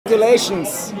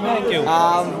congratulations. Thank you.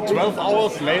 12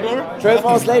 hours later. 12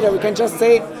 hours later, we can just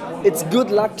say it's good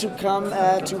luck to come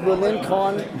to Berlin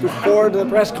Cron before the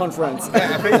press conference.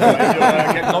 I think so. If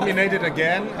you get nominated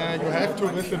again, you have to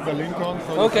visit Berlin Con.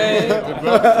 So Okay. it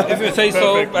works If you say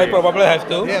so, I perfectly. probably have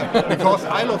to. Yeah, because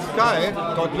Isle of Skye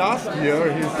got last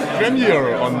year his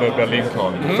premiere on the Berlin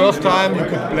Con. The first time you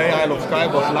could play Isle of Skye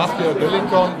was last year at Berlin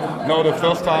Con. Now the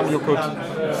first time you could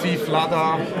see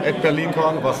Vlaada at Berlin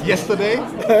Con was yesterday.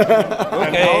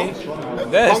 Okay.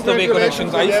 There has to be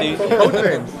connections, I see.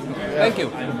 Codenames. Thank you.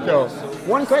 So,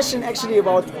 One question actually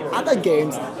about other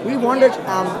games. We wondered,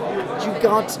 you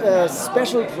got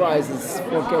special prizes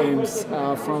for games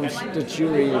from the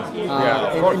jury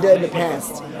in the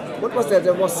past. What was that?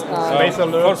 There was Space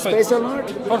Alert. Space Alert?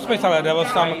 For Space Alert, there was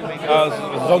some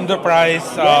Sonderpreis,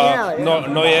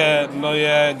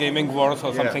 neue Gaming Wars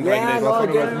or something like Yeah, this. no,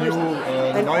 New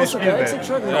and neue also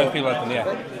Spielwelt. Neue Spielwelten,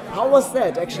 yeah. How was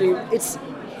that? Actually,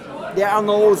 there are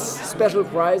no special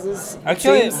prizes.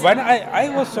 Actually, Seems- when I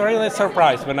was really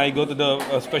surprised when I go to the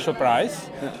special prize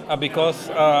because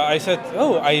I said,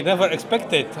 oh, I never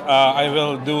expected I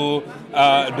will do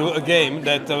a game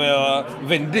that will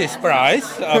win this prize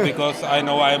because I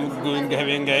know I'm doing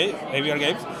heavier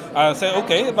games. I said,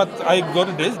 okay, but I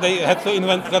got this. They had to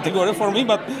invent category for me,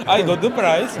 but I got the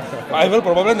prize. I will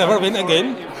probably never win again.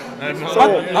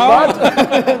 but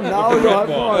now you have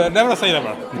more. Never say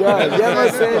never. Yeah, never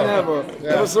say never.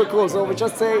 That was so cool. So we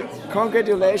just say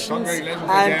congratulations, Congratulations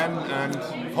and again, and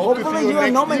hope to see hopefully you you are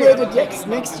next nominated year.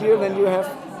 next year when you have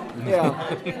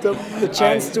the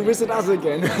chance to visit us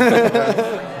again.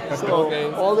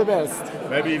 So all the best.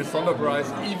 Maybe the Sonderpreis,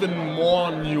 even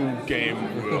more new game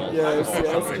world. Yes,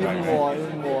 Something like even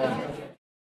that. more.